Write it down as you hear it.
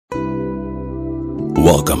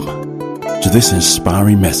Welcome to this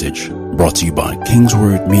inspiring message brought to you by King's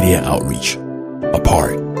Word Media Outreach, a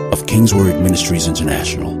part of King's Word Ministries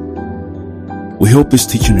International. We hope this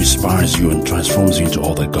teaching inspires you and transforms you into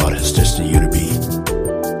all that God has destined you to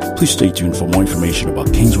be. Please stay tuned for more information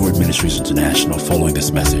about King's Word Ministries International following this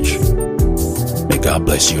message. May God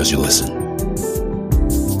bless you as you listen.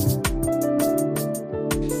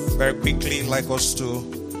 Very quickly, I'd like us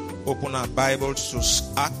to open our Bibles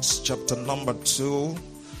to Acts chapter number 2.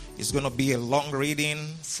 It's going to be a long reading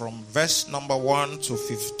from verse number 1 to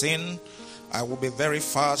 15. I will be very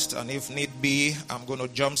fast, and if need be, I'm going to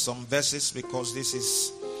jump some verses because this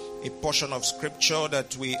is a portion of scripture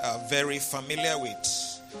that we are very familiar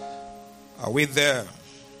with. Are we there?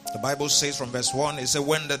 The Bible says from verse 1, it says,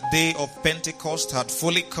 when the day of Pentecost had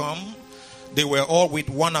fully come, they were all with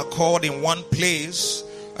one accord in one place.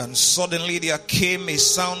 And suddenly there came a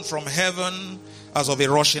sound from heaven as of a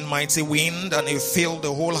rushing mighty wind, and it filled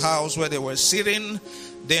the whole house where they were sitting.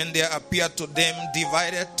 Then there appeared to them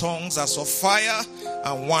divided tongues as of fire,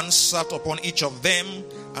 and one sat upon each of them,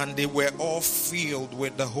 and they were all filled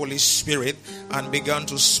with the Holy Spirit, and began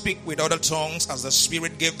to speak with other tongues as the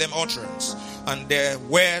Spirit gave them utterance. And there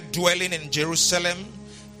were dwelling in Jerusalem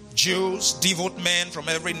Jews, devout men from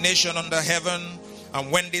every nation under heaven. And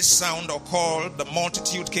when this sound occurred, the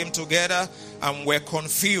multitude came together and were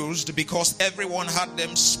confused because everyone had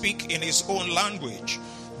them speak in his own language.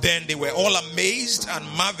 Then they were all amazed and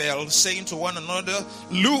marveled, saying to one another,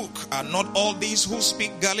 look, are not all these who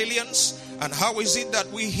speak Galileans? And how is it that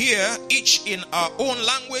we hear each in our own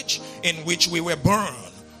language in which we were born?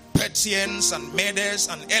 Parthians and Medes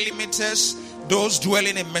and Elamites, those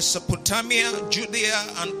dwelling in Mesopotamia, Judea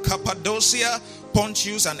and Cappadocia,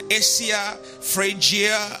 Pontus and Asia,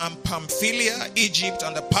 Phrygia and Pamphylia, Egypt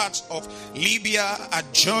and the parts of Libya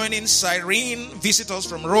adjoining Cyrene, visitors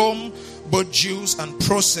from Rome, both Jews and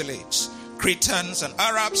proselytes, Cretans and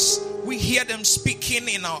Arabs, we hear them speaking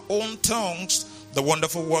in our own tongues the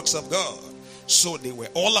wonderful works of God. So they were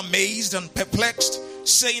all amazed and perplexed,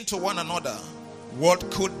 saying to one another,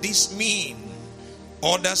 what could this mean?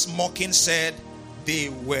 Others mocking said, they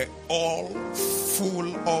were all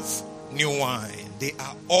full of new wine. They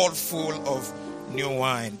are all full of new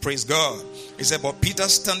wine. Praise God. He said, but Peter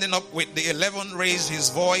standing up with the 11 raised his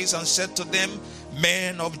voice and said to them,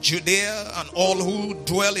 men of Judea and all who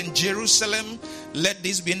dwell in Jerusalem, let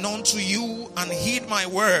this be known to you and heed my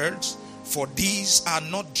words, for these are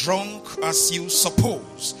not drunk as you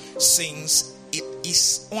suppose, since it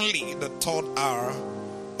is only the third hour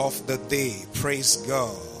of the day. Praise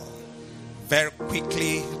God. Very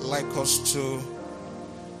quickly, like us to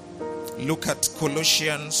look at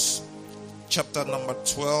Colossians chapter number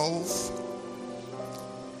 12.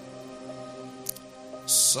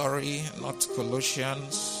 Sorry, not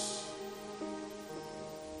Colossians.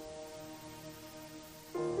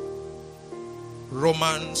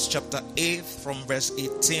 Romans chapter 8 from verse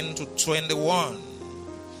 18 to 21.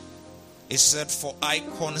 It said, for I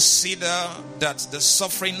consider that the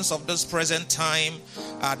sufferings of this present time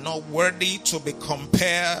are not worthy to be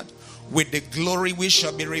compared with the glory which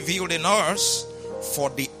shall be revealed in us. For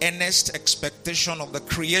the earnest expectation of the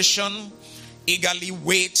creation eagerly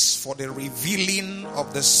waits for the revealing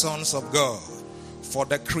of the sons of God. For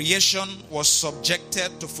the creation was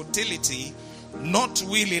subjected to futility, not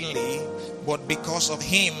willingly, but because of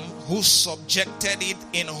him who subjected it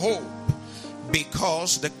in hope,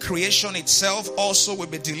 because the creation itself also will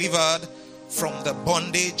be delivered from the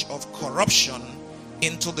bondage of corruption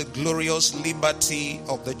into the glorious liberty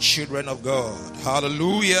of the children of God.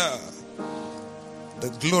 Hallelujah. The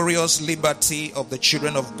glorious liberty of the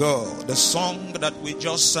children of God. The song that we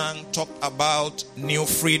just sang talked about new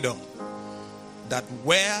freedom. That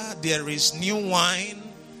where there is new wine,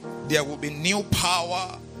 there will be new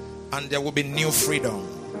power and there will be new freedom.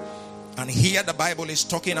 And here the Bible is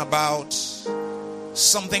talking about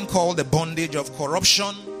something called the bondage of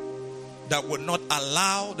corruption that would not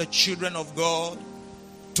allow the children of God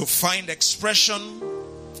to find expression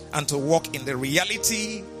and to walk in the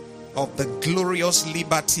reality of the glorious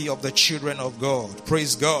liberty of the children of God.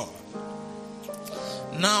 Praise God.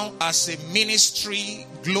 Now, as a ministry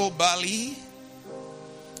globally,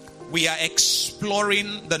 we are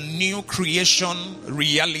exploring the new creation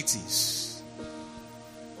realities.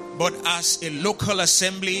 But as a local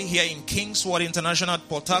assembly here in King's Word International at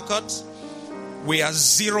Port Harcourt, we are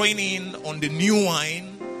zeroing in on the new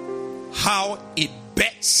wine, how it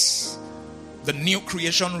bets the new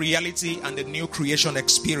creation reality and the new creation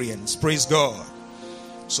experience. Praise God.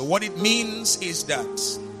 So what it means is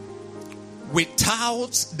that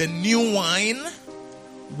without the new wine,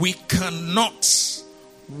 we cannot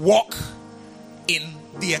walk in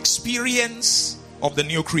the experience of the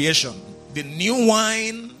new creation. The new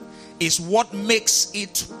wine is what makes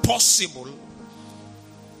it possible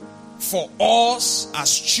for us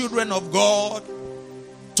as children of God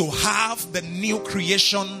to have the new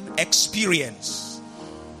creation experience.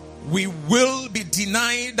 We will be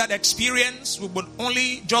denied that experience. We will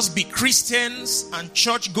only just be Christians and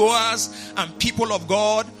churchgoers and people of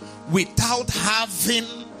God without having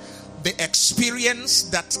the experience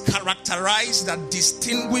that characterize, that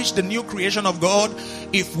distinguish the new creation of God,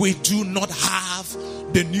 if we do not have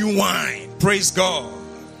the new wine. Praise God.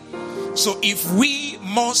 So if we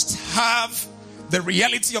must have the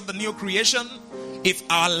reality of the new creation, if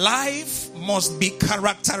our life must be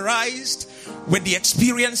characterized with the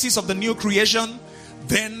experiences of the new creation,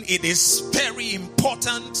 then it is very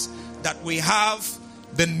important that we have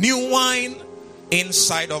the new wine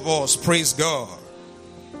inside of us. Praise God.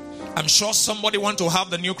 I'm sure somebody wants to have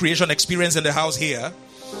the new creation experience in the house here.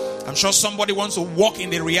 I'm sure somebody wants to walk in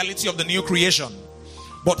the reality of the new creation.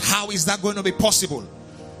 But how is that going to be possible?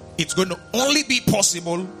 It's going to only be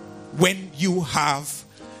possible when you have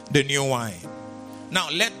the new wine. Now,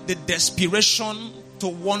 let the desperation to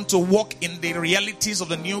want to walk in the realities of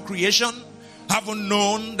the new creation, having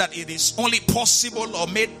known that it is only possible or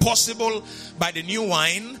made possible by the new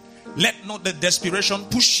wine, let not the desperation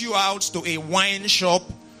push you out to a wine shop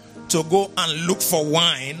to go and look for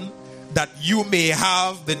wine that you may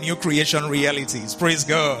have the new creation realities. Praise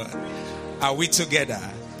God. Are we together?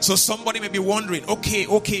 So somebody may be wondering,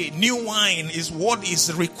 okay, new wine is what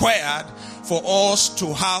is required for us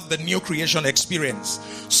to have the new creation experience.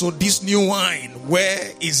 So this new wine,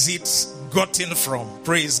 where is it gotten from?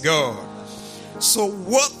 Praise God. So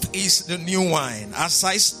what is the new wine? As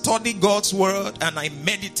I study God's word and I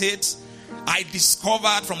meditate, I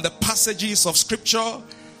discovered from the passages of scripture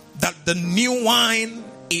that the new wine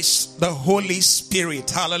is the Holy Spirit.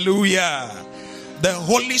 Hallelujah. The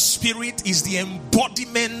Holy Spirit is the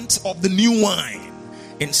embodiment of the new wine.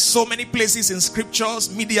 In so many places in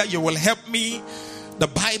scriptures, media, you will help me. The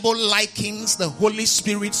Bible likens the Holy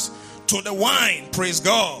Spirit to the wine. Praise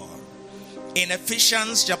God. In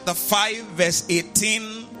Ephesians chapter 5 verse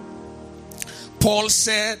 18, Paul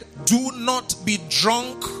said, "Do not be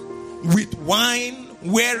drunk with wine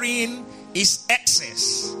wherein is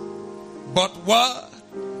excess, but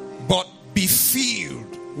be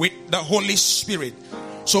filled with the Holy Spirit."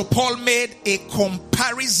 So Paul made a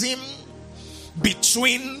comparison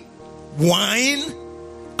between wine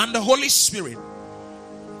and the Holy Spirit.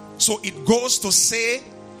 So it goes to say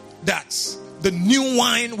that the new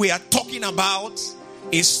wine we are talking about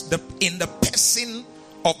is in the person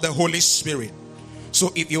of the Holy Spirit.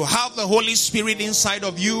 So if you have the Holy Spirit inside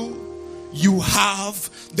of you, you have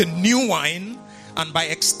the new wine, and by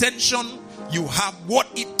extension, you have what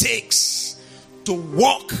it takes to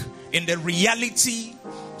walk in the reality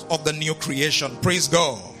of the new creation. Praise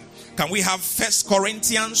God. Can we have 1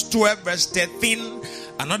 Corinthians 12 verse 13,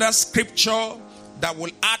 another scripture that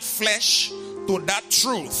will add flesh to that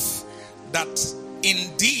truth, that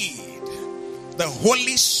indeed the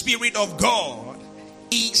Holy Spirit of God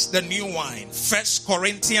is the new wine. 1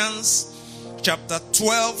 Corinthians chapter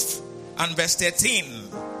 12 and verse 13.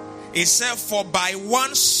 It said, "For by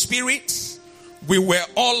one Spirit we were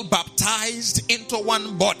all baptized into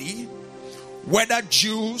one body, whether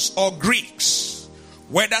Jews or Greeks,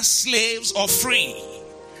 whether slaves or free,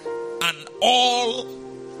 and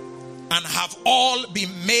have all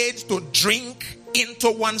been made to drink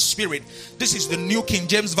into one Spirit." This is the New King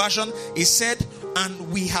James Version. It said,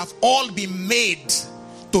 "And we have all been made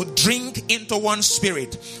to drink into one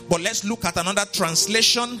Spirit." But let's look at another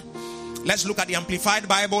translation. Let's look at the Amplified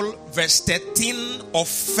Bible, verse 13 of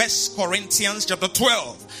 1 Corinthians chapter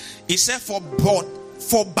 12. It said,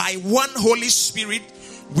 For by one Holy Spirit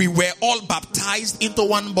we were all baptized into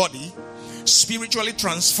one body, spiritually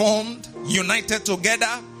transformed, united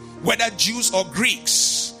together, whether Jews or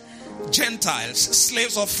Greeks, Gentiles,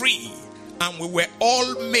 slaves or free, and we were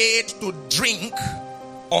all made to drink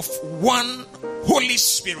of one Holy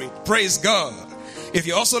Spirit. Praise God. If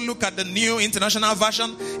you also look at the New International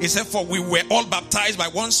Version, it said, "For we were all baptized by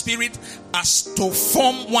one Spirit as to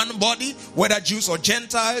form one body, whether Jews or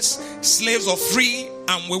Gentiles, slaves or free,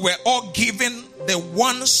 and we were all given the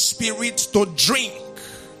one Spirit to drink."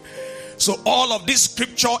 So all of this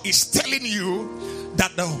scripture is telling you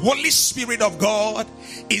that the Holy Spirit of God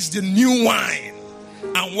is the new wine.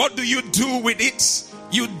 And what do you do with it?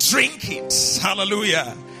 You drink it.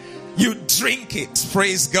 Hallelujah. You drink it.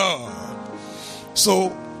 Praise God.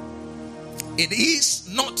 So it is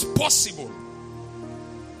not possible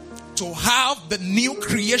to have the new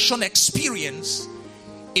creation experience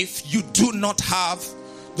if you do not have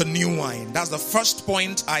the new wine. That's the first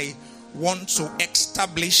point I want to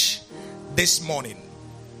establish this morning.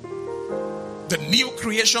 The new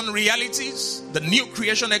creation realities, the new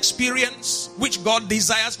creation experience, which God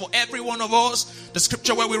desires for every one of us. The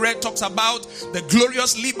scripture where we read talks about the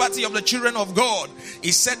glorious liberty of the children of God.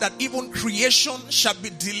 It said that even creation shall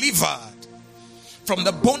be delivered from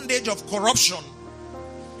the bondage of corruption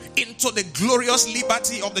into the glorious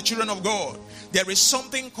liberty of the children of God. There is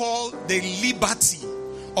something called the liberty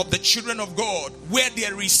of the children of God, where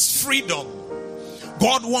there is freedom.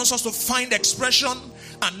 God wants us to find expression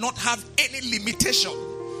and not have any limitation.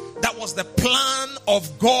 That was the plan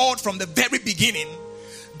of God from the very beginning,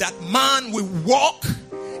 that man will walk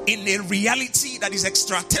in a reality that is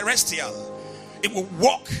extraterrestrial. It will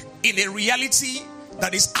walk in a reality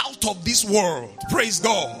that is out of this world. Praise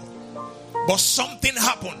God. But something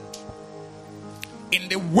happened in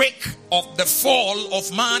the wake of the fall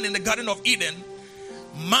of man in the Garden of Eden.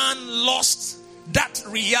 Man lost that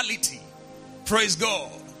reality. Praise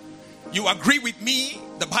God. You agree with me?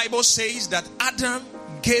 The Bible says that Adam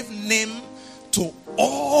gave name to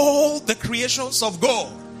all the creations of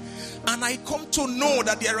God. And I come to know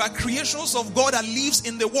that there are creations of God that lives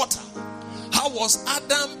in the water. How was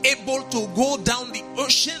Adam able to go down the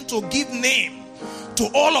ocean to give name to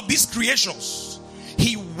all of these creations?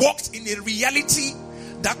 He walked in a reality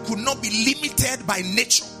that could not be limited by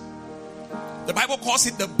nature. The Bible calls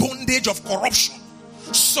it the bondage of corruption.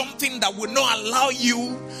 Something that will not allow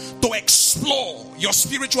you to explore your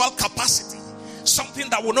spiritual capacity. Something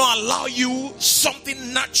that will not allow you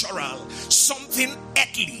something natural, something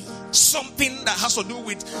earthly, something that has to do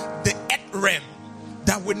with the earth realm,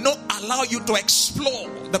 that will not allow you to explore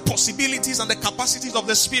the possibilities and the capacities of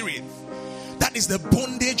the spirit. That is the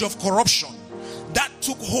bondage of corruption that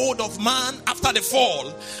took hold of man after the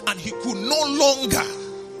fall, and he could no longer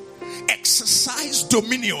exercise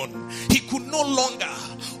dominion. He could no longer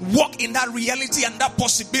walk in that reality and that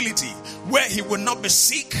possibility where he will not be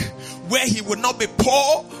sick, where he will not be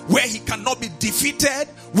poor, where he cannot be defeated,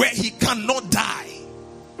 where he cannot die.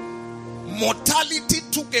 Mortality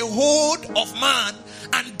took a hold of man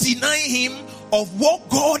and denied him of what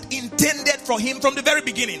God intended for him from the very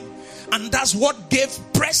beginning. And that's what gave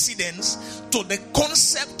precedence to the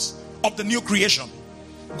concept of the new creation.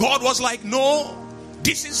 God was like, no,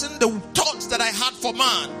 this isn't the thoughts that I had for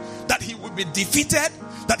man, that he will be defeated,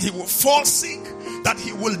 that he will fall sick, that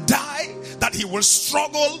he will die, that he will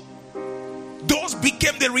struggle. Those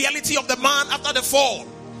became the reality of the man after the fall.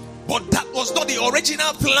 But that was not the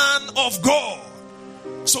original plan of God.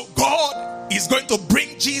 So God is going to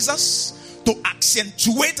bring Jesus to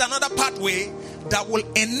accentuate another pathway that will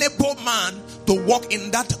enable man to walk in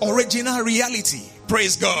that original reality.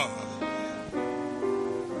 Praise God.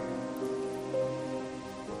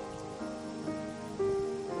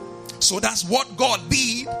 So that's what God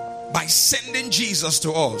did by sending Jesus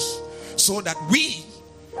to us, so that we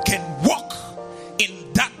can walk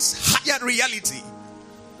in that higher reality.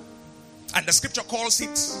 And the scripture calls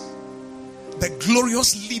it the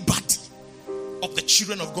glorious liberty of the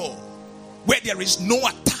children of God, where there is no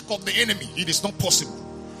attack of the enemy. It is not possible.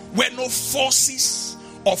 Where no forces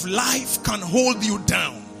of life can hold you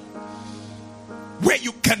down, where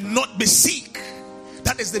you cannot be sick.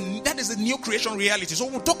 That is the new creation reality. So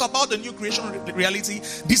we'll talk about the new creation reality.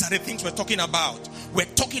 These are the things we're talking about. We're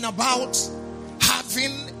talking about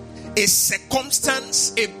having a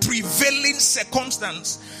circumstance, a prevailing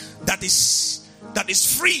circumstance that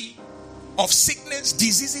is free of sickness,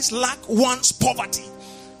 diseases, lack, wants, poverty.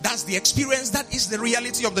 That's the experience. That is the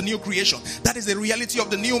reality of the new creation. That is the reality of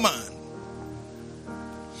the new man.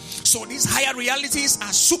 So these higher realities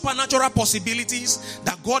are supernatural possibilities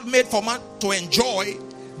that God made for man to enjoy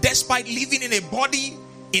despite living in a body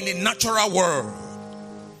in a natural world.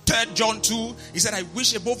 3 John 2, he said, I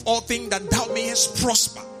wish above all things that thou mayest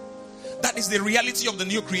prosper. That is the reality of the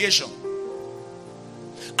new creation.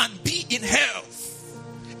 And be in health,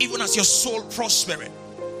 even as your soul prospereth.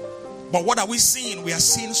 But what are we seeing? We are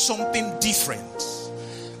seeing something different.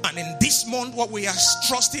 And in this month, what we are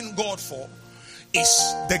trusting God for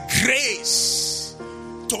is the grace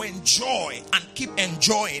to enjoy and keep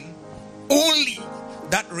enjoying only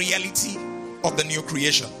that reality of the new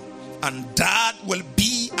creation. And that will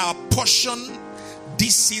be our portion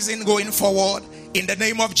this season going forward in the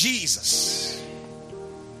name of Jesus.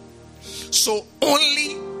 So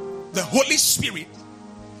only the Holy Spirit,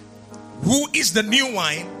 who is the new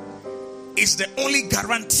wine, is the only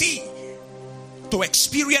guarantee to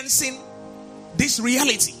experiencing this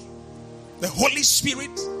reality. The Holy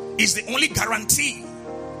Spirit is the only guarantee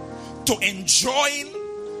to enjoying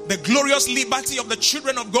the glorious liberty of the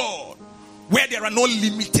children of God, where there are no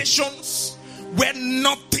limitations, where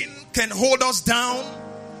nothing can hold us down,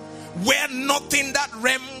 where nothing, that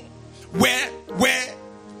realm where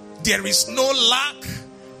there is no lack,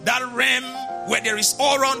 that realm where there is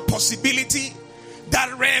all round possibility,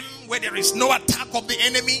 that realm where there is no attack of the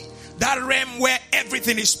enemy, that realm where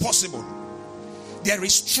everything is possible. There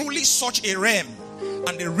is truly such a realm,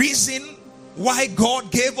 and the reason why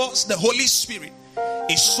God gave us the Holy Spirit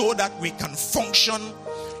is so that we can function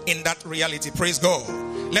in that reality. Praise God.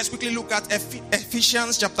 Let's quickly look at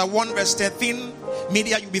Ephesians chapter 1 verse 13.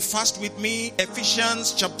 Media, you'll be fast with me.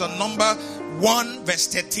 Ephesians chapter number 1 verse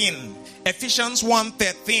 13. Ephesians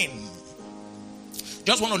 1:13.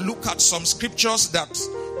 Just want to look at some scriptures that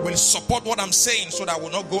will support what I'm saying so that I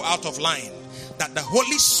will not go out of line. That the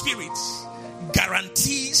Holy Spirit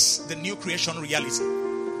guarantees the new creation reality.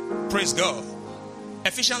 Praise God.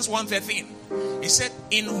 Ephesians 1:13. He said,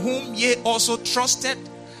 in whom ye also trusted,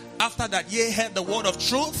 after that ye heard the word of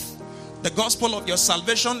truth, the gospel of your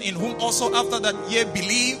salvation, in whom also after that ye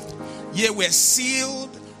believed, ye were sealed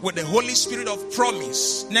with the Holy Spirit of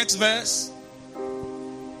promise. Next verse.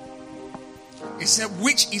 He said,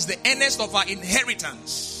 which is the earnest of our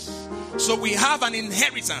inheritance. So we have an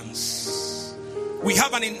inheritance. We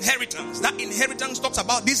have an inheritance. That inheritance talks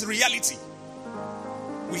about this reality.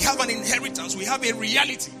 We have an inheritance. We have a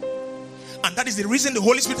reality. And that is the reason the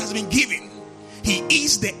Holy Spirit has been given. He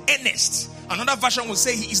is the earnest. Another version will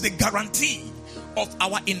say he is the guarantee of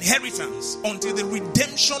our inheritance until the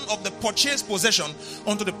redemption of the purchased possession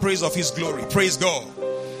unto the praise of his glory. Praise God.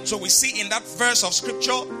 So we see in that verse of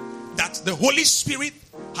scripture that the Holy Spirit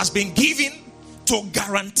has been given to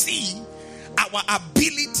guarantee our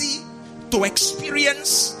ability to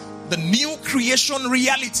experience the new creation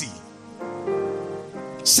reality.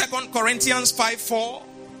 2 Corinthians 5:4.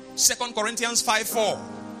 2 Corinthians 5:4.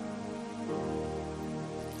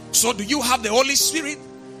 So do you have the Holy Spirit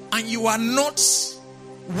and you are not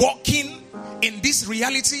walking in this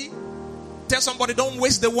reality? Tell somebody, don't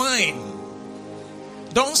waste the wine.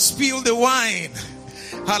 Don't spill the wine.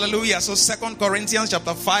 Hallelujah. So 2 Corinthians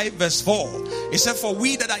chapter 5 verse 4. It said, for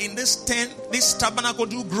we that are in this tent, this tabernacle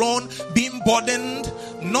do groan, being burdened,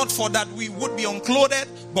 not for that we would be unclothed,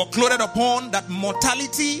 but clothed upon, that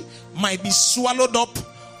mortality might be swallowed up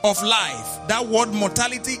of life. That word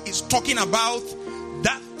mortality is talking about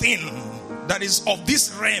that thing that is of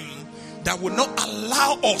this realm that will not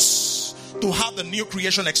allow us to have the new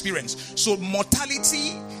creation experience. So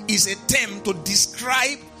mortality is a term to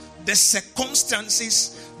describe the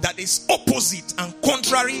circumstances that is opposite and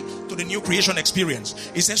contrary to the new creation experience.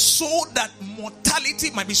 It says, so that mortality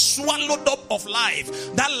might be swallowed up of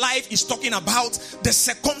life. That life is talking about the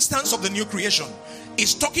circumstance of the new creation.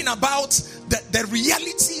 It's talking about the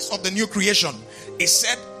realities of the new creation. It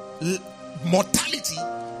said, mortality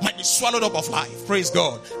might be swallowed up of life. Praise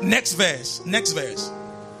God. Next verse. Next verse.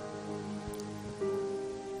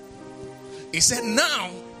 It said, now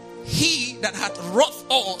he that hath wrought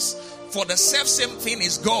us for the selfsame thing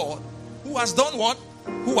is God, who has done what?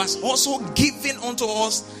 Who has also given unto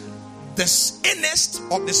us the earnest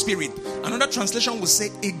of the Spirit. Another translation will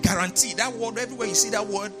say a guarantee. That word, everywhere you see that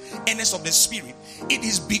word, earnest of the Spirit, it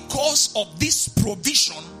is because of this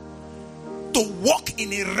provision to walk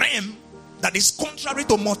in a realm that is contrary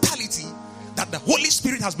to mortality that the Holy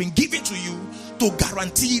Spirit has been given to you to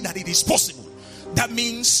guarantee that it is possible. That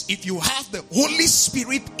means if you have the Holy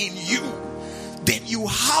Spirit in you, then you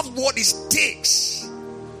have what it takes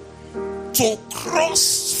to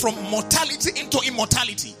cross from mortality into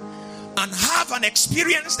immortality and have an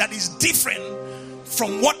experience that is different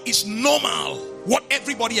from what is normal, what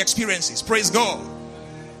everybody experiences. Praise God.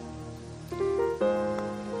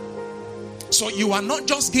 So you are not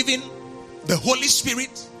just given the Holy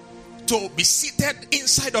Spirit to be seated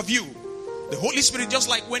inside of you. The Holy Spirit, just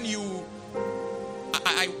like when you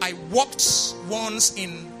I worked once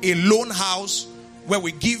in a loan house where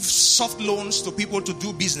we give soft loans to people to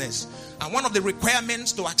do business. And one of the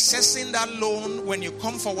requirements to accessing that loan when you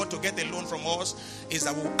come forward to get a loan from us is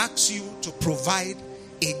that we'll ask you to provide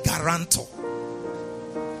a guarantor.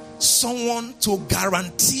 Someone to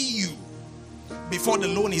guarantee you before the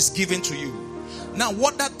loan is given to you. Now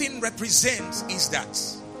what that thing represents is that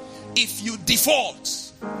if you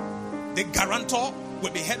default, the guarantor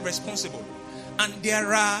will be held responsible. And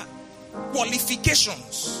there are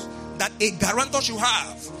qualifications that a guarantor should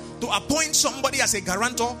have. To appoint somebody as a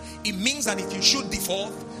guarantor, it means that if you should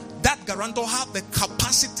default, that guarantor have the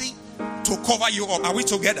capacity to cover you up. Are we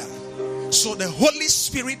together? So the Holy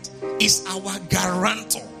Spirit is our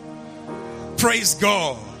guarantor. Praise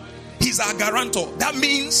God. He's our guarantor. That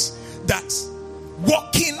means that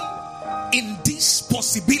walking in this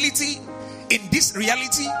possibility, in this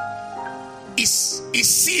reality, is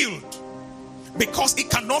sealed, because it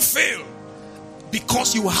cannot fail,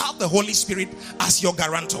 because you have the Holy Spirit as your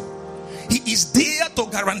guarantor. He is there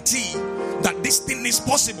to guarantee that this thing is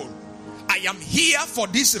possible. I am here for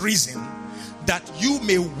this reason, that you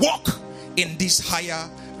may walk in this higher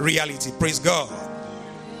reality. Praise God.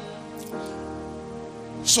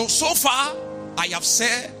 So far I have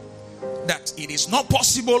said that it is not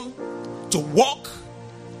possible to walk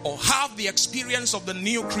or have the experience of the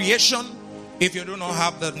new creation if you do not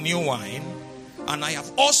have the new wine. And I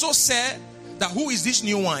have also said that who is this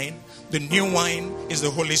new wine? The new wine is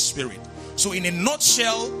the Holy Spirit. So in a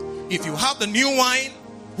nutshell, if you have the new wine,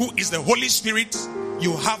 who is the Holy Spirit,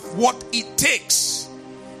 you have what it takes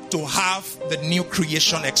to have the new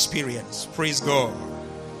creation experience. Praise God.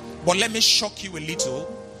 But let me shock you a little.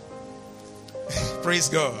 Praise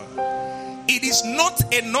God. It is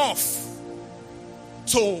not enough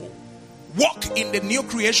to walk in the new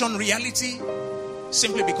creation reality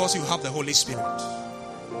simply because you have the Holy Spirit.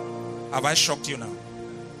 Have I shocked you now?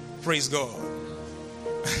 Praise God.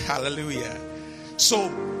 Hallelujah. So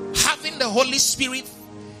having the Holy Spirit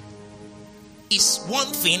is one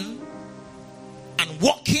thing, and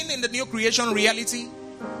walking in the new creation reality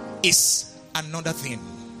is another thing.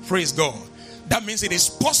 Praise God. That means it is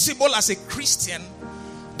possible as a Christian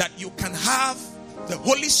that you can have the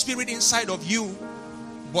Holy Spirit inside of you,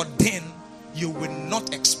 but then you will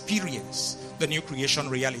not experience the new creation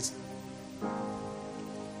reality.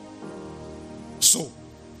 So,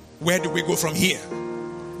 where do we go from here?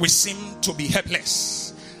 We seem to be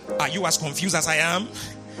helpless. Are you as confused as I am?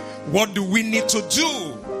 What do we need to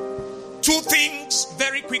do? Two things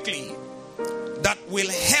very quickly that will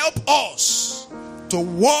help us to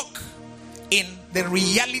walk in the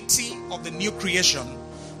reality of the new creation,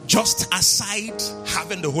 just aside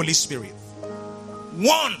having the Holy Spirit.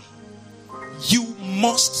 One, you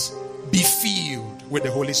must be filled with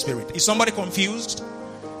the Holy Spirit. Is somebody confused?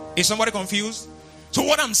 Is somebody confused? So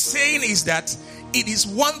what I'm saying is that it is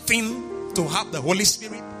one thing to have the Holy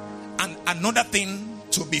Spirit and another thing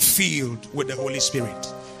to be filled with the Holy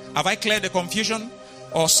Spirit. Have I cleared the confusion?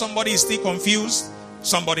 Or somebody is still confused?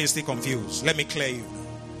 Somebody is still confused. Let me clear you.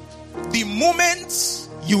 The moment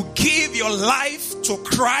you give your life to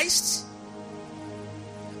Christ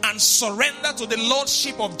and surrender to the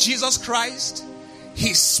Lordship of Jesus Christ,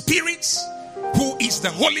 His Spirit, who is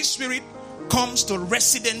the Holy Spirit, comes to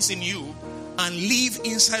residence in you and live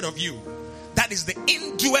inside of you. That is the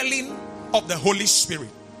indwelling of the Holy Spirit.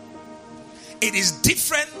 It is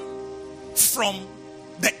different from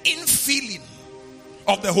the infilling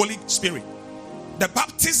of the Holy Spirit. The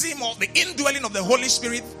baptism or the indwelling of the Holy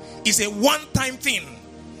Spirit is a one-time thing.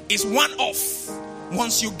 It's one-off.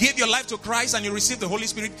 Once you give your life to Christ and you receive the Holy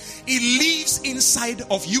Spirit, it lives inside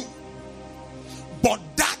of you. But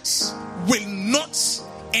that will not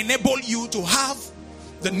enable you to have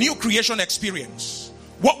the new creation experience.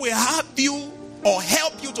 What will have you or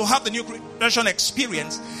help you to have the new creation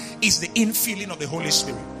experience is the infilling of the Holy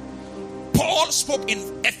Spirit. Paul spoke in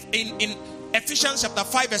Ephesians chapter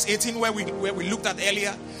 5 verse 18 where we looked at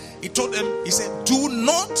earlier. He told them, he said, do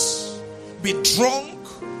not be drunk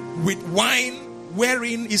with wine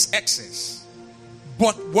wherein is excess,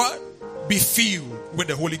 but what? Be filled with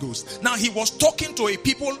the Holy Ghost. Now he was talking to a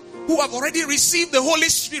people who have already received the Holy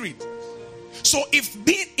Spirit. So if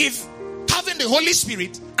having the Holy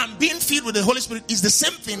Spirit and being filled with the Holy Spirit is the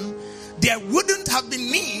same thing, there wouldn't have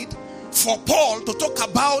been need for Paul to talk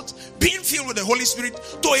about being filled with the Holy Spirit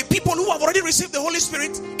to a people who have already received the Holy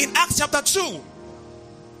Spirit in Acts chapter 2.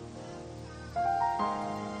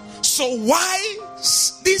 So why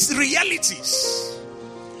these realities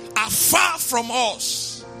are far from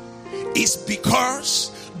us is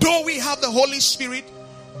because though we have the Holy Spirit,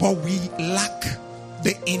 but we lack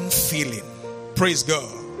the infilling. Praise God.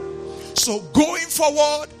 So going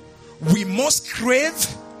forward, we must crave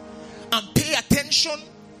and pay attention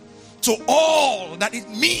to all that it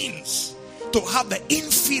means to have the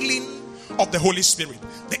infilling of the Holy Spirit.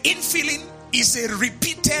 The infilling is a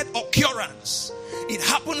repeated occurrence. It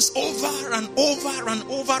happens over and over and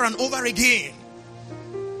over and over again.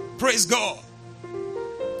 Praise God.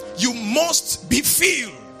 You must be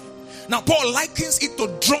filled. Now Paul likens it to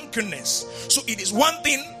drunkenness. So it is one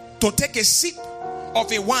thing to take a sip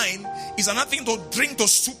of a wine, is another thing to drink to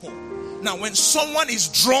stupor. Now when someone is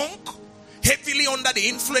drunk, heavily under the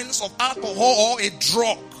influence of alcohol or a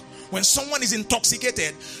drug, when someone is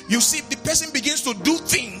intoxicated, you see the person begins to do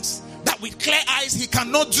things that with clear eyes he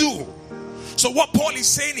cannot do. So what Paul is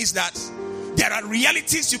saying is that there are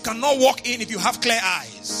realities you cannot walk in if you have clear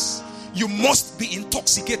eyes. You must be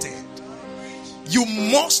intoxicated. You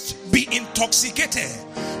must be intoxicated.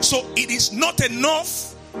 So it is not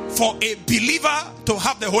enough for a believer to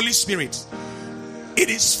have the Holy Spirit. It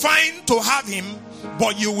is fine to have him,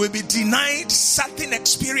 but you will be denied certain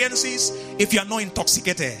experiences if you are not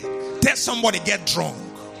intoxicated. Tell somebody, get drunk.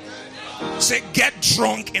 Say, get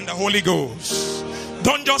drunk in the Holy Ghost.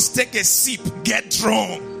 Don't just take a sip, get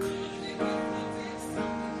drunk.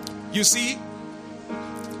 You see,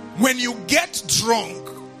 when you get drunk,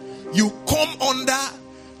 you come under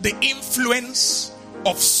the influence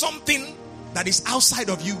of something that is outside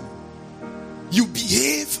of you. You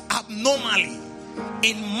behave abnormally.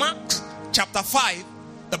 In Mark chapter 5,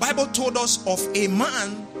 the Bible told us of a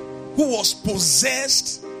man who was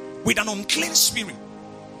possessed with an unclean spirit,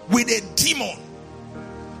 with a demon.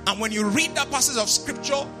 And when you read that passage of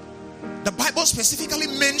scripture, the Bible specifically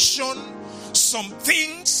mentioned some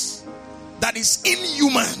things that is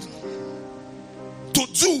inhuman to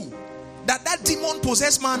do that demon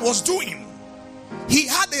possessed man was doing. He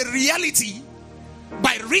had a reality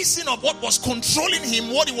by reason of what was controlling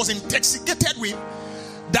him, what he was intoxicated with,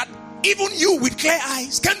 that even you with clear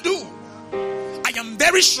eyes can do. I am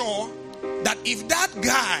very sure that if that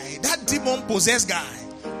guy, that demon possessed guy,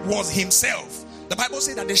 was himself, the Bible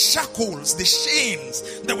said that the shackles, the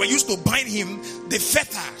chains that were used to bind him, the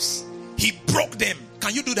fetters, he broke them.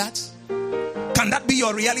 Can you do that? Can that be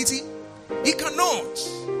your reality? He cannot.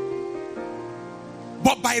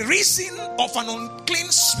 But by reason of an unclean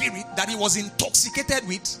spirit that he was intoxicated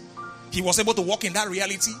with, he was able to walk in that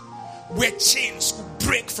reality where chains could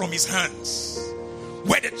break from his hands,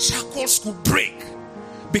 where the shackles could break,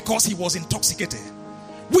 because he was intoxicated.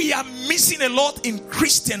 We are missing a lot in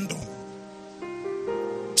Christendom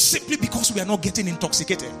simply because we are not getting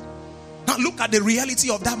intoxicated. Now look at the reality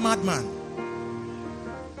of that madman.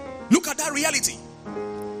 Look at that reality.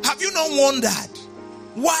 Have you not wondered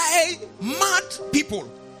why mad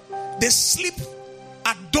people, they sleep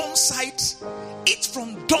at dump site, eat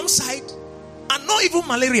from dump site, and not even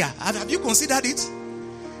malaria? Have you considered it?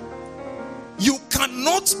 You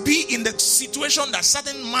cannot be in the situation that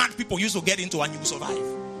certain mad people used to get into and you will survive.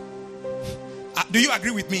 Do you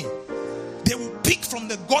agree with me? They will pick from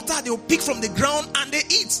the gutter, they will pick from the ground, and they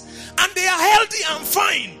eat. And they are healthy and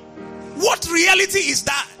fine. What reality is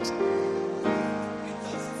that?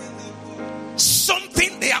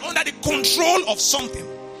 Something, they are under the control of something.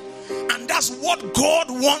 And that's what God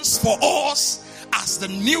wants for us as the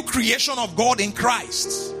new creation of God in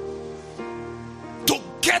Christ. To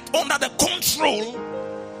get under the control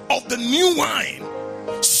of the new wine,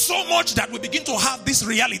 so much that we begin to have these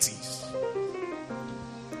realities.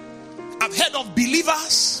 I've heard of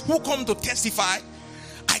believers who come to testify,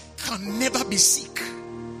 I can never be sick.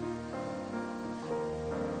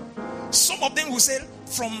 Some of them will say,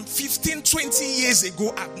 from 15, 20 years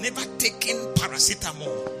ago, I've never taken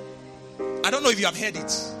paracetamol. I don't know if you have heard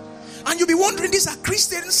it. And you'll be wondering, these are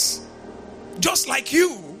Christians just like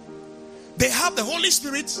you. They have the Holy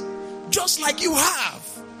Spirit just like you have.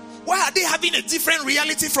 Why are they having a different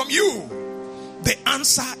reality from you? The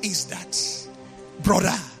answer is that,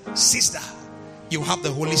 brother, sister, you have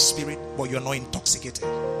the Holy Spirit, but you're not intoxicated.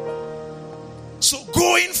 So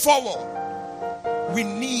going forward, we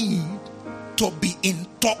need to be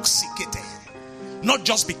intoxicated. Not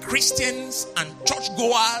just be Christians and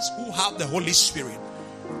churchgoers who have the Holy Spirit.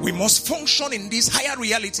 We must function in these higher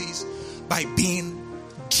realities by being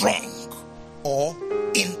drunk or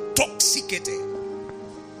intoxicated.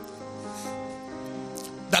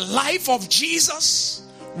 The life of Jesus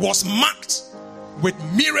was marked with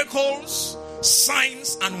miracles,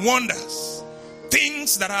 signs, and wonders.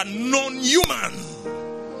 Things that are non-human.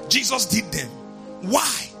 Jesus did them.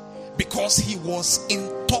 Why? Because he was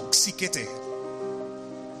intoxicated.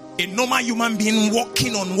 A normal human being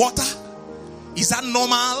walking on water, is that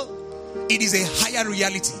normal? It is a higher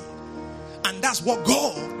reality. And that's what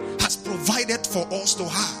God has provided for us to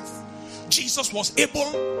have. Jesus was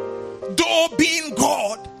able, though being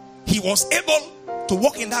God, he was able to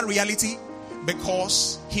walk in that reality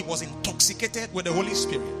because he was intoxicated with the Holy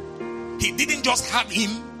Spirit. He didn't just have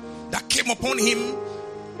him that came upon him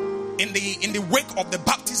in the wake of the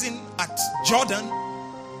baptism at Jordan.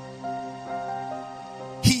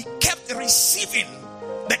 He kept receiving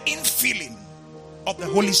the infilling of the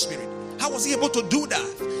Holy Spirit. How was he able to do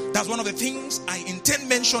that? That's one of the things I intend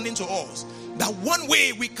mentioning to us. That one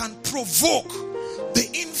way we can provoke the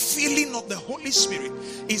infilling of the Holy Spirit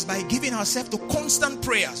is by giving ourselves to constant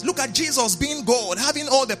prayers. Look at Jesus being God, having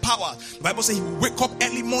all the power. The Bible says he will wake up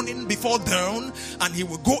early morning before dawn and he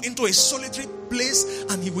will go into a solitary place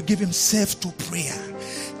and he will give himself to prayer.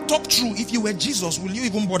 Talk true. If you were Jesus, will you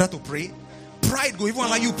even bother to pray? Pride go even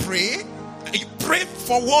allow you pray? You pray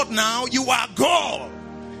for what now? You are God.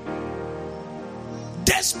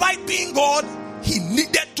 Despite being God, he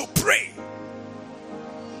needed to pray.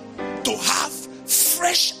 To have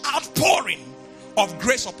fresh outpouring of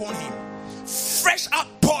grace upon him. Fresh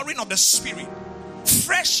outpouring of the Spirit.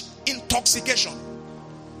 Fresh intoxication.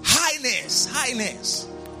 Highness.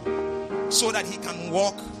 So that he can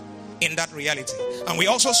walk in that reality. And we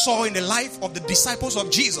also saw in the life of the disciples of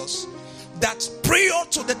Jesus that prior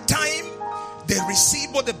to the time they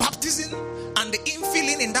received both the baptism and the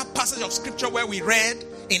infilling in that passage of scripture where we read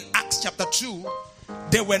in Acts chapter 2,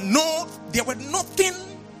 there were nothing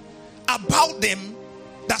about them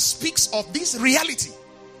that speaks of this reality.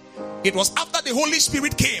 It was after the Holy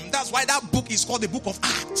Spirit came. That's why that book is called the book of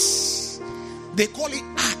Acts. They call it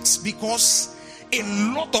Acts because a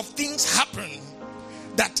lot of things happen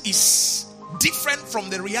that is different from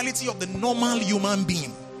the reality of the normal human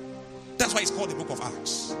being. That's why it's called the book of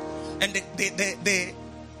Acts. And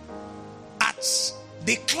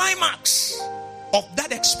the climax of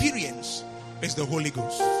that experience is the Holy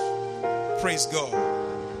Ghost. Praise God.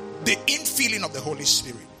 The infilling of the Holy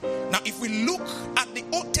Spirit. Now, if we look at the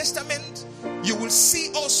Old Testament, you will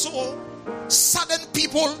see also certain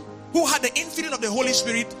people who had the infilling of the Holy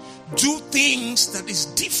Spirit do things that is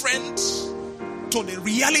different to the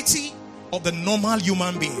reality of the normal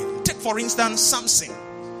human being. Take for instance Samson.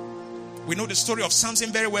 We know the story of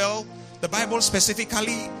Samson very well. The Bible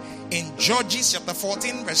specifically in Judges chapter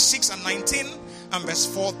 14 verse 6 and 19 and verse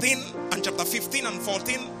 14 and chapter 15 and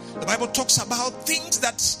 14, the Bible talks about things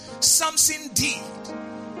that Samson did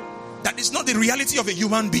that is not the reality of a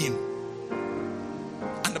human being.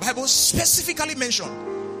 And the Bible specifically mentioned,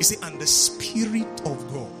 you see, and the Spirit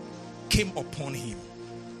of God came upon him.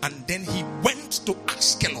 And then he went to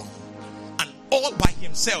Ashkelon, and all by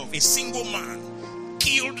himself, a single man,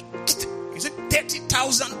 killed, is it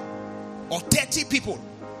 30,000 or 30 people?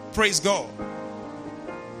 Praise God.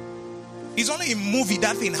 It's only in movie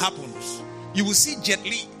that thing happens. You will see Jet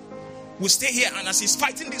Li will stay here, and as he's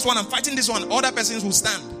fighting this one and fighting this one, other persons will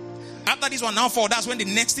stand. After this one now fall, that's when the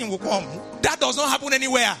next thing will come. That does not happen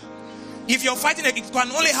anywhere. If you're fighting, it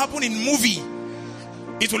can only happen in movie.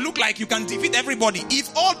 It will look like you can defeat everybody. If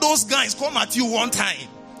all those guys come at you one time,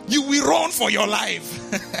 you will run for your life.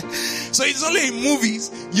 So it's only in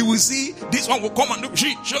movies you will see this one will come and do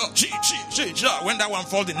sure. When that one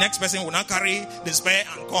falls, the next person will not carry the spear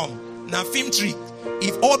and come. Now, film trick.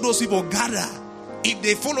 If all those people gather, if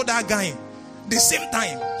they follow that guy, the same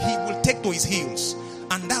time he will take to his heels.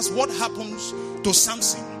 And that's what happens to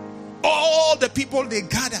Samson. All the people they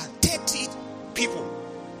gathered, 30 people.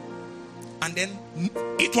 And then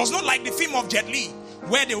it was not like the film of Jet Li,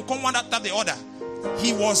 where they will come one after the other.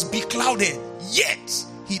 He was beclouded, yet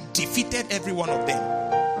he defeated every one of them.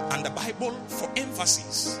 And the Bible, for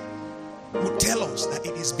emphasis, would tell us that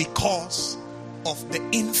it is because of the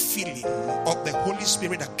infilling of the Holy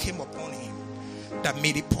Spirit that came upon him that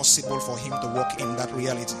made it possible for him to walk in that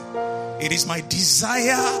reality. It is my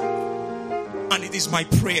desire and it is my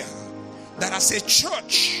prayer that as a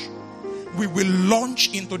church we will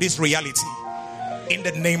launch into this reality in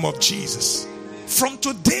the name of Jesus. From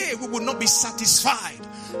today we will not be satisfied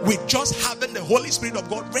with just having the Holy Spirit of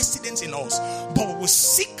God resident in us, but we will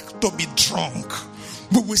seek to be drunk.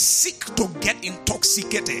 We will seek to get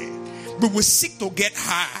intoxicated. We will seek to get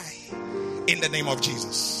high in the name of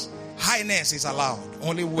Jesus. Highness is allowed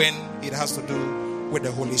only when it has to do with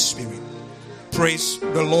the Holy Spirit. Praise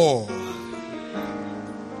the Lord.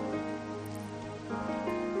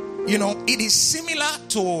 You know, it is similar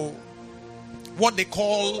to what they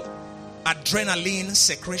call adrenaline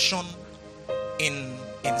secretion in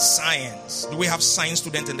science. Do we have science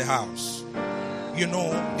students in the house? You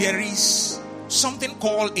know, there is something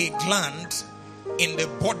called a gland in the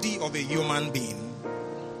body of a human being.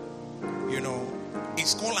 You know,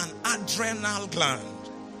 it's called an adrenal gland.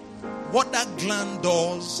 What that gland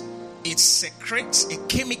does, it secretes a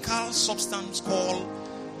chemical substance called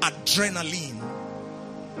adrenaline.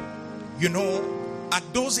 You know, at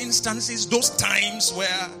those instances, those times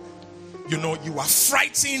where, you know, you are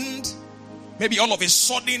frightened, maybe all of a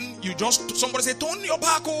sudden, somebody say, turn your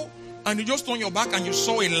back, and you just turn your back and you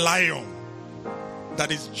saw a lion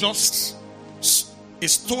that is just a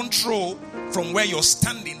stone throw from where you're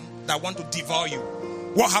standing that want to devour you.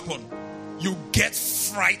 What happened? You get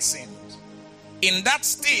frightened. In that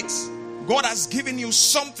state, God has given you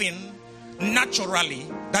something naturally,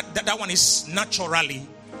 that one is naturally,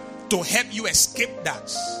 to help you escape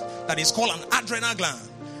that. That is called an adrenal gland.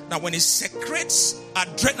 Now when it secretes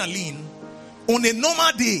adrenaline, on a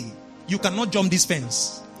normal day, you cannot jump this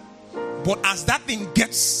fence. But as that thing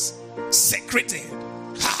gets secreted,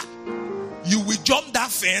 you will jump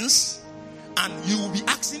that fence and you will be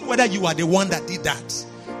asking whether you are the one that did that,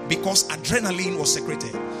 because adrenaline was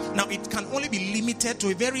secreted. Now, it can only be limited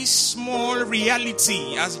to a very small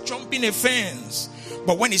reality as jumping a fence.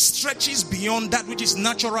 But when it stretches beyond that which is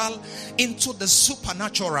natural into the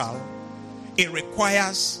supernatural, it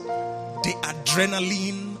requires the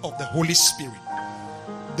adrenaline of the Holy Spirit,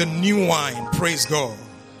 the new wine. Praise God.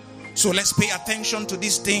 So let's pay attention to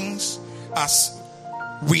these things as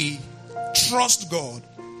we trust God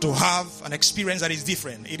to have an experience that is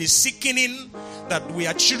different. It is seeking in that we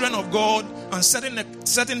are children of God, and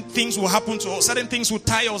certain things will happen to us, certain things will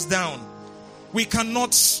tie us down. We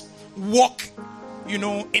cannot walk, in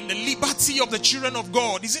the liberty of the children of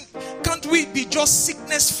God. Can't we be just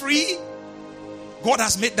sickness free? God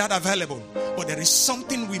has made that available, but there is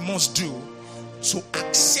something we must do to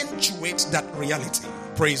accentuate that reality.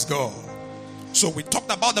 Praise God. So we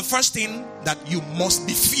talked about the first thing, that you must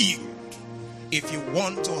be filled if you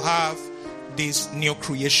want to have this new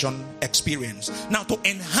creation experience. Now, to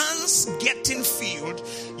enhance getting filled,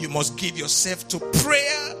 you must give yourself to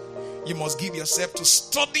prayer, you must give yourself to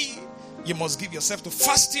study, you must give yourself to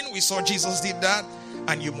fasting. We saw Jesus did that.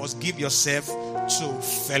 And you must give yourself to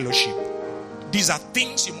fellowship. These are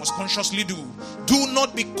things you must consciously do. Do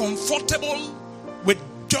not be comfortable with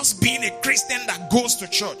just being a Christian that goes to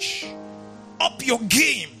church. Up your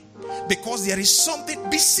game, because there is something.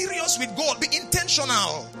 Be serious with God. Be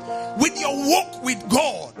intentional with your walk with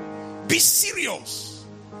God. Be serious.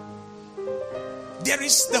 There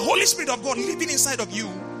is the Holy Spirit of God living inside of you,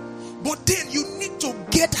 but then you need to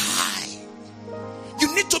get high.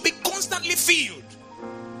 You need to be constantly filled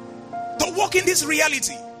to walk in this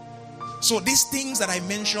reality. So these things that I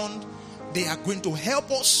mentioned, they are going to help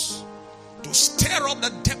us to stir up the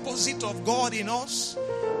deposit of God in us,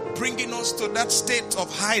 bringing us to that state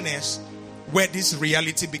of highness where this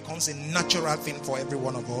reality becomes a natural thing for every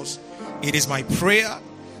one of us. It is my prayer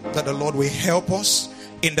that the Lord will help us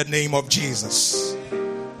in the name of Jesus.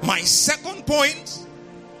 My second point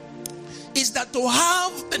is that to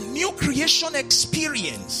have a new creation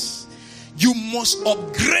experience, you must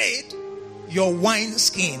upgrade your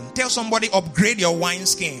wineskin. Tell somebody, upgrade your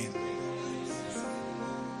wineskin.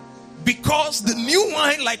 Because the new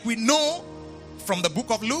wine, like we know from the book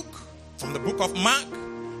of Luke, from the book of Mark,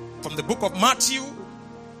 from the book of Matthew,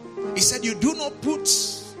 he said you do not put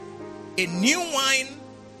a new wine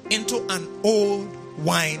into an old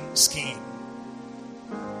wine skin.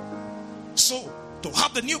 So, to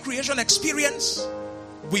have the new creation experience,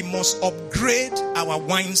 we must upgrade our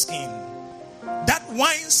wineskin. That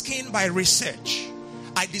wineskin, by research,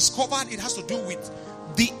 I discovered it has to do with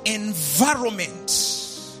the environment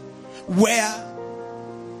where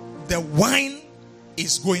the wine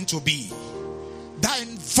is going to be. That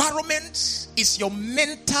environment is your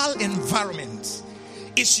mental environment.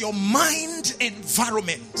 It's your mind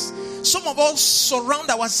environment. Some of us surround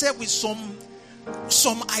ourselves with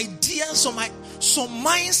some ideas, some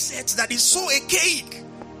mindsets that is so archaic.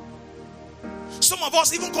 Some of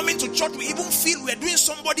us, even coming to church, we even feel we are doing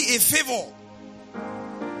somebody a favor.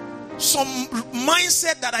 Some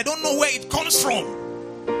mindset that I don't know where it comes from.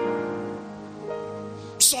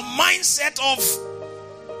 Some mindset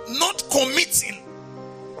of not committing.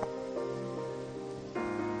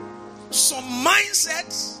 Some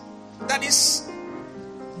mindset that is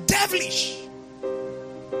devilish.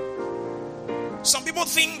 Some people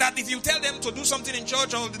think that if you tell them to do something in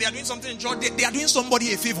church, or they are doing something in church, they are doing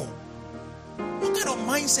somebody a favor. What kind of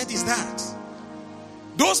mindset is that?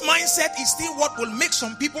 Those mindset is still what will make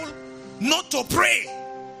some people not to pray,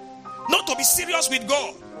 not to be serious with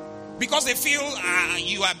God, because they feel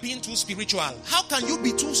you are being too spiritual. How can you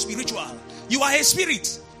be too spiritual? You are a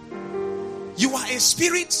spirit. You are a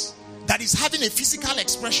spirit that is having a physical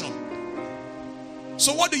expression.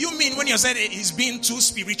 So what do you mean when you said it is being too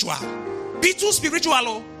spiritual? Be too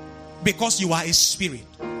spiritual, because you are a spirit.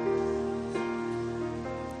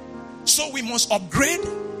 So we must upgrade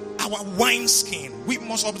our wineskin. We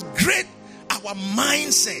must upgrade our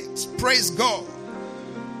mindset. Praise God.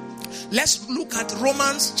 Let's look at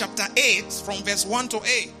Romans chapter 8 from verse 1 to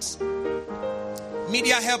 8.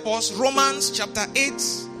 Media, help us. Romans chapter 8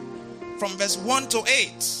 from verse 1 to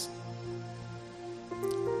 8.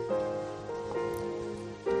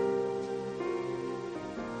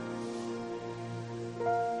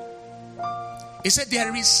 He said,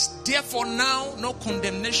 there is therefore now no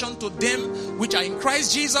condemnation to them which are in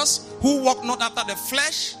Christ Jesus, who walk not after the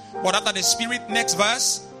flesh, but after the Spirit. Next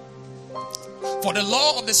verse. For the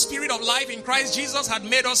law of the Spirit of life in Christ Jesus had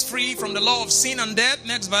made us free from the law of sin and death.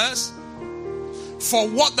 Next verse. For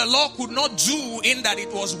what the law could not do, in that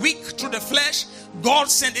it was weak through the flesh, God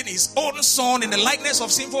sent in his own Son in the likeness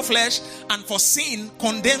of sinful flesh, and for sin,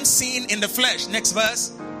 condemned sin in the flesh. Next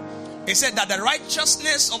verse. He said that the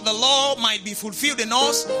righteousness of the law might be fulfilled in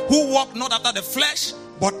us, who walk not after the flesh,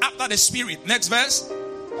 but after the Spirit. Next verse.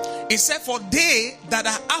 He said, for they that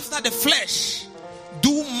are after the flesh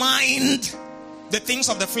do mind the things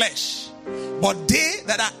of the flesh, but they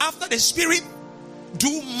that are after the Spirit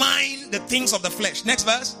do mind the things of the flesh. Next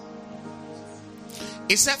verse.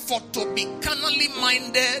 It said, for to be carnally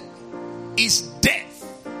minded is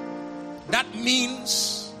death. That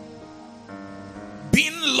means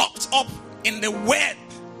being locked up in the web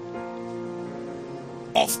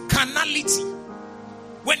of carnality.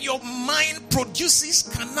 When your mind produces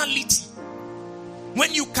carnality,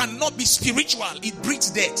 when you cannot be spiritual, it breeds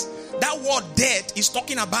death. That word death is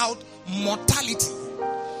talking about mortality.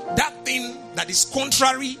 That thing that is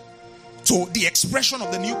contrary to the expression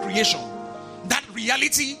of the new creation. That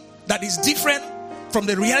reality that is different from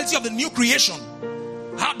the reality of the new creation.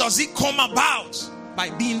 How does it come about?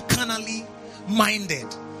 By being carnally minded.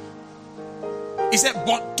 He said,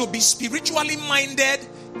 but to be spiritually minded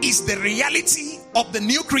is the reality of the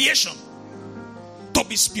new creation. To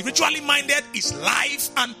be spiritually minded is life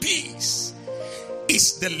and peace.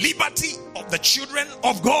 It's the liberty of the children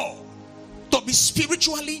of God. To be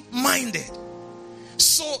spiritually minded.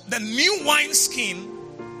 So the new wineskin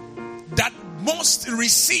that must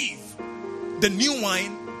receive the new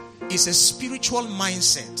wine is a spiritual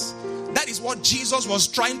mindset. That is what Jesus was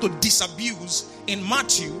trying to disabuse in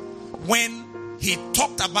Matthew when he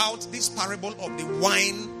talked about this parable of the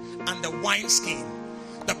wine and the wineskin.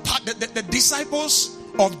 The disciples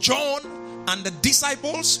of John and the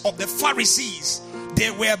disciples of the Pharisees,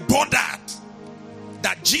 they were bothered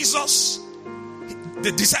that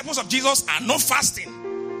the disciples of Jesus are not fasting.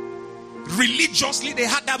 Religiously, they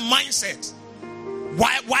had that mindset.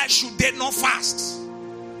 Why should they not fast?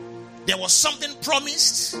 There was something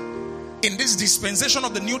promised in this dispensation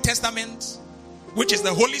of the New Testament, which is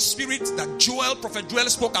the Holy Spirit that Prophet Joel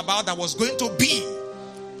spoke about, that was going to be.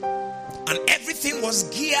 And everything was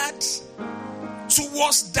geared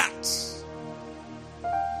towards that.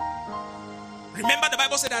 Remember, the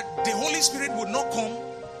Bible said that the Holy Spirit would not come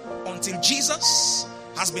until Jesus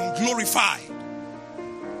has been glorified.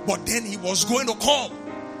 But then he was going to come.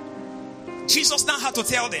 Jesus now had to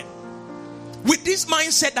tell them, with this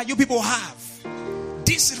mindset that you people have,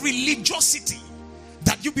 this religiosity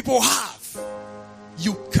that you people have,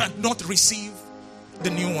 you cannot receive the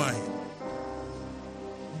new wine.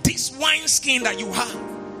 This wineskin that you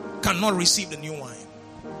have cannot receive the new wine.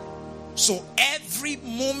 So every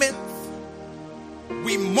moment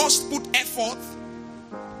we must put effort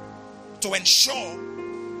to ensure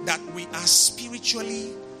that we are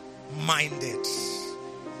spiritually minded.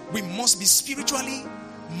 We must be spiritually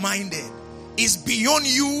minded. It's beyond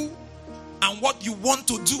you and what you want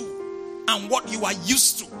to do and what you are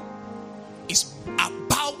used to. It's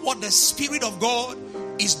about what the Spirit of God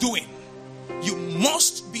is doing. You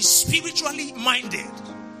must be spiritually minded.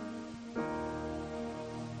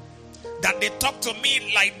 That they talk to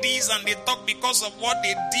me like this and they talk because of what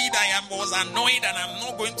they did. I was annoyed and I'm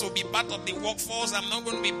not going to be part of the workforce. I'm not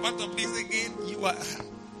going to be part of this again.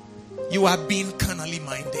 You are being carnally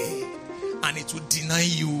minded, and it will deny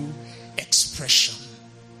you expression.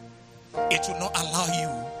 It will not allow you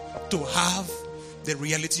to have the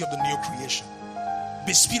reality of the new creation.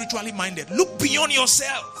 Be spiritually minded. Look beyond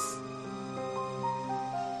yourself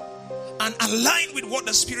and align with what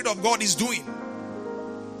the Spirit of God is doing.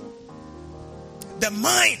 The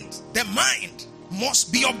mind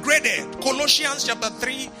must be upgraded. Colossians chapter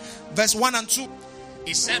 3 verse 1 and 2.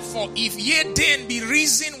 It said, for if ye then be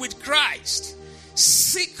risen with Christ,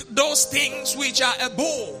 seek those things which are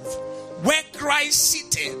above, where Christ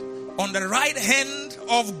seated on the right hand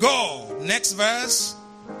of God. Next verse.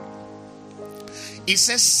 It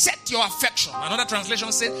says, set your affection. Another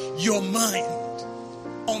translation said, your mind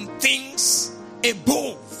on things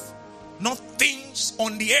above, not things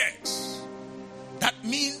on the earth. That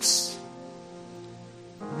means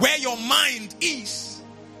where your mind is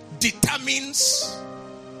determines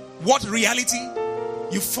what reality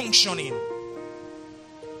you function in.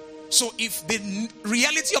 So if the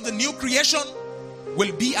reality of the new creation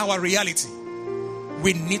will be our reality,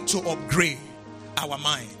 we need to upgrade our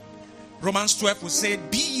mind. Romans 12 will say,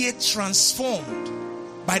 be ye transformed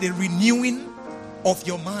by the renewing of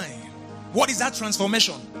your mind. What is that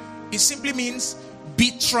transformation? It simply means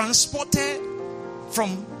be transported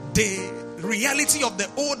from the reality of the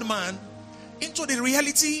old man into the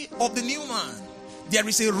reality of the new man. There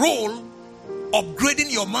is a role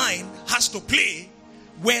upgrading your mind has to play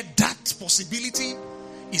where that possibility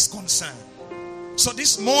is concerned. So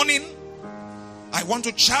this morning, I want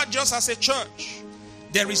to charge us as a church.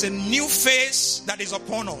 There is a new phase that is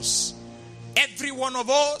upon us. Every one of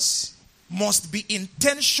us must be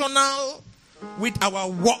intentional with our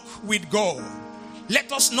walk with God.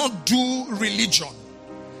 Let us not do religion.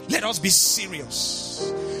 Let us be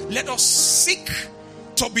serious. Let us seek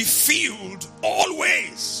to be filled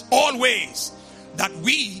always, that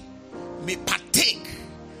we may partake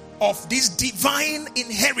of this divine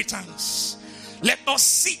inheritance. Let us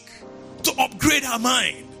seek to upgrade our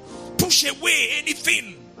mind. Push away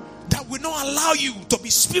anything that will not allow you to be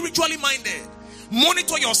spiritually minded.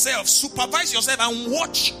 Monitor yourself, supervise yourself, and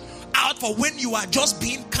watch out for when you are just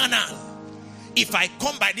being carnal. If I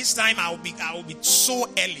come by this time, I will be so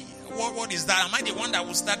early. What is that? Am I the one that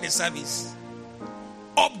will start the service?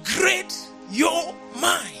 Upgrade your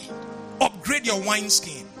mind. Upgrade your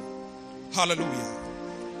wineskin. Hallelujah.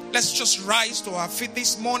 Let's just rise to our feet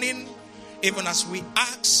this morning, even as we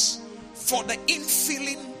ask for the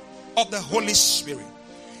infilling of the Holy Spirit.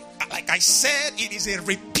 Like I said, it is a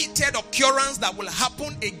repeated occurrence that will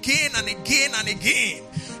happen again and again and again.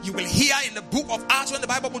 You will hear in the book of Acts when the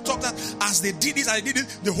Bible will talk that as they did this,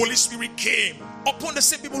 the Holy Spirit came upon the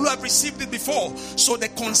same people who have received it before. So the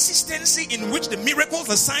consistency in which the miracles,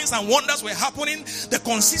 the signs and wonders were happening, the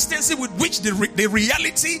consistency with which the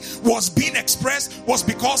reality was being expressed was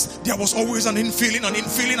because there was always an infilling.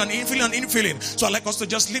 So I'd like us to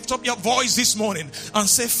just lift up your voice this morning and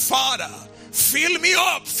say, Father, fill me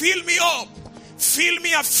up. Fill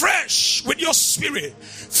me afresh with your spirit.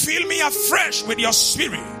 Fill me afresh with your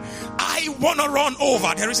spirit. I want to run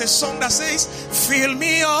over. There is a song that says, fill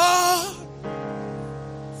me up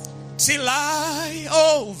till I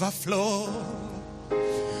overflow.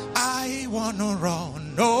 I want to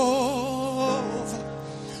run over.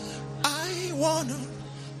 I want to,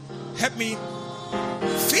 help me.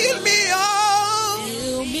 Fill me up.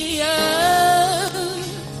 Fill me up.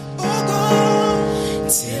 Oh God.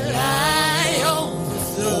 Till I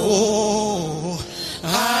overflow. Oh,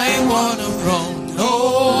 I want to run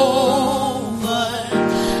over.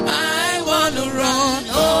 I want to run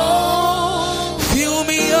over. Fill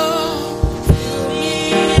me up. Fill me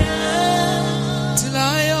up. Till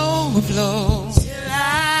I overflow. Till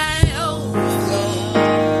I overflow.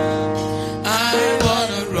 I want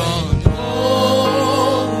to run over.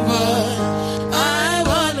 I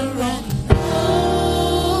want to run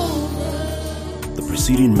over. The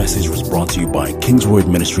preceding message was brought to you by Kingsword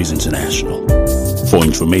Ministries International. For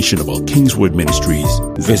information about Kingsword Ministries,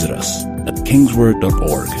 visit us at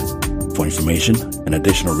kingsword.org for information and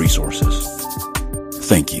additional resources.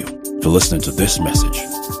 Thank you for listening to this message.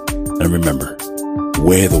 And remember,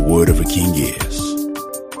 where the word of a king is,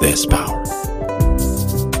 there's power.